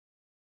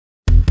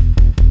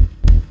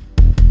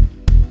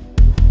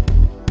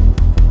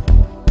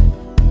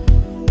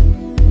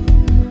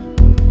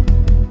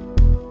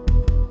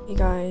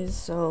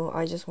guys, so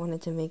I just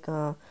wanted to make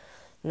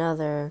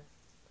another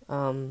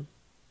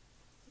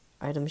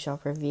item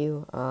shop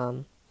review.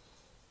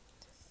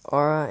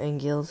 Aura and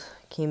Guild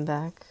came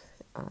back.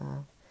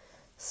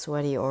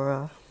 Sweaty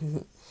Aura.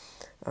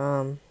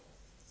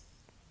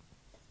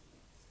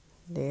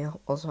 They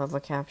also have a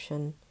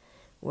caption,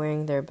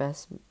 wearing their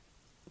best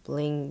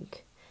bling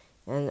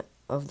and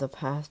of the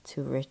path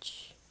to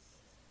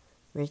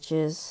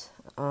riches.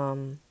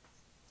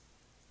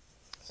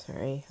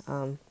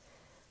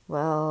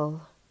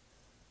 Well,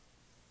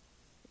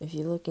 if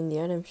you look in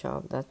the item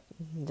shop, that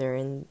they're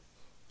in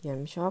the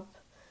item shop.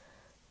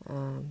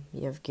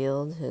 You have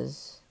Guild,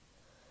 his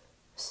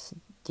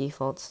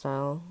default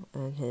style,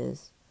 and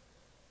his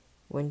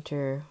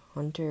Winter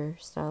Hunter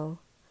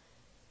style.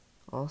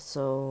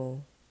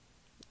 Also,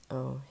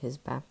 his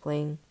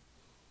backbling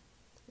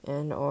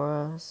and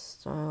Aura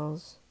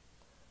styles.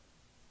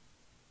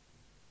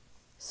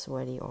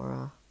 Sweaty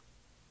Aura,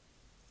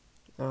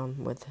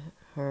 with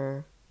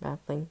her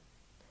backbling,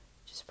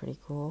 which is pretty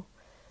cool.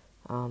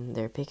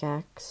 Their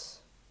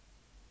pickaxe,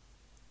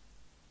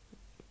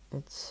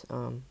 it's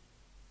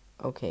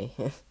okay.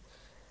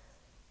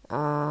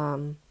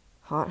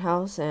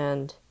 Hothouse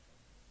and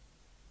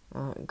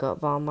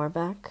Gut Bomb are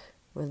back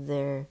with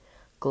their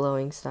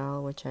glowing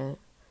style, which I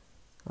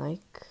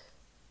like.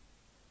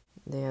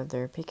 They have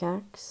their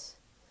pickaxe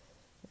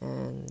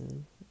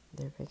and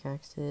their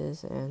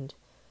pickaxes, and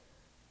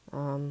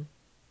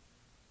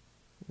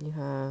you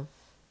have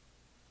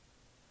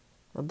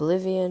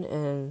Oblivion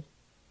and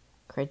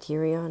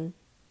Criterion.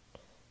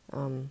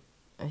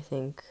 I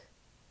think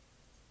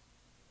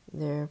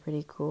they're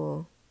pretty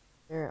cool.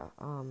 They're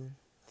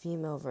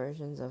female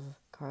versions of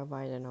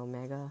Carbide and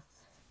Omega.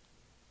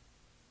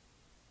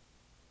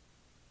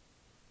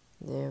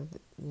 They have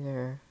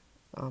their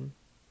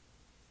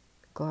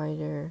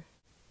glider.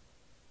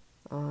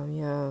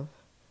 You have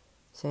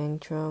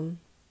Sanctrum,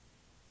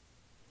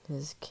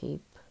 his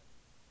cape,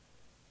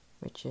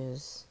 which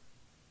is,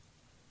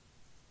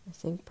 I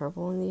think,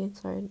 purple on the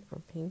inside,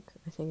 or pink.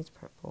 I think it's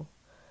purple.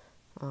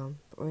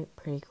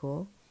 Pretty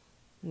cool.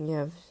 You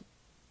have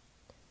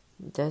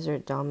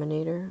Desert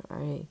Dominator.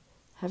 I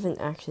haven't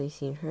actually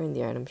seen her in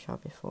the item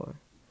shop before.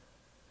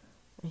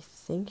 I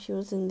think she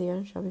was in the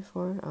item shop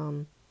before.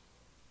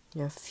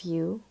 You have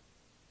Few.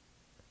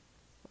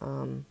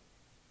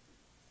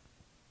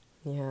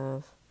 You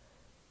have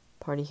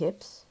Party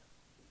Hips.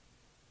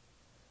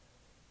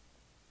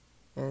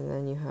 And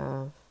then you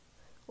have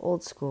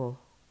Old School,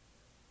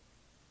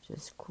 which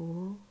is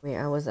cool. Wait,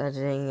 I was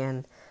editing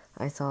and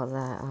I thought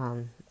that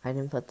I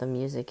didn't put the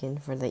music in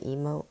for the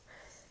emote,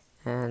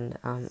 and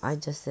I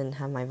just didn't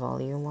have my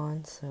volume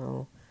on,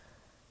 so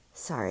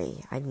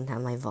sorry, I didn't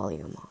have my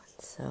volume on,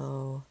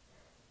 so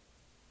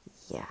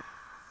yeah,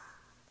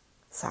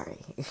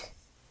 sorry.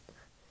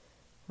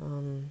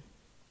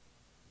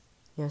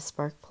 You have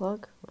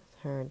Sparkplug with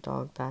her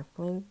dog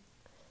backbling,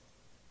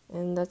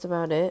 and that's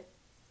about it.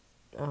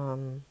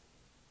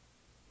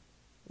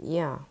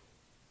 Yeah.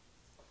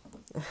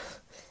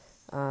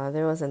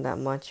 There wasn't that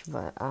much,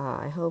 but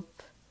I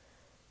hope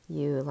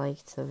you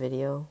liked the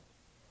video.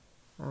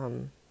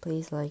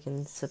 Please like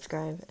and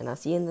subscribe, and I'll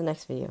see you in the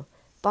next video.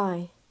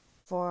 Bye!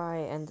 Before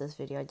I end this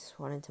video, I just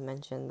wanted to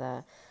mention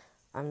that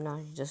I'm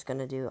not just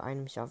gonna do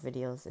item shop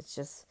videos. It's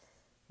just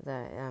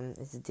that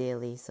it's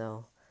daily,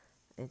 so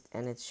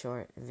it's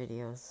short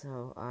videos.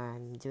 So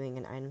I'm doing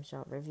an item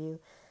shop review,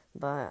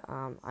 but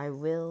I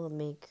will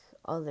make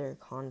other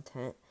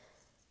content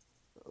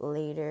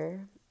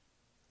later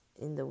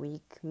in the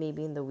week,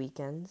 maybe in the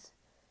weekends.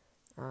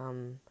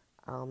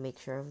 I'll make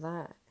sure of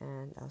that,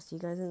 and I'll see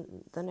you guys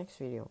in the next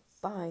video.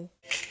 Bye!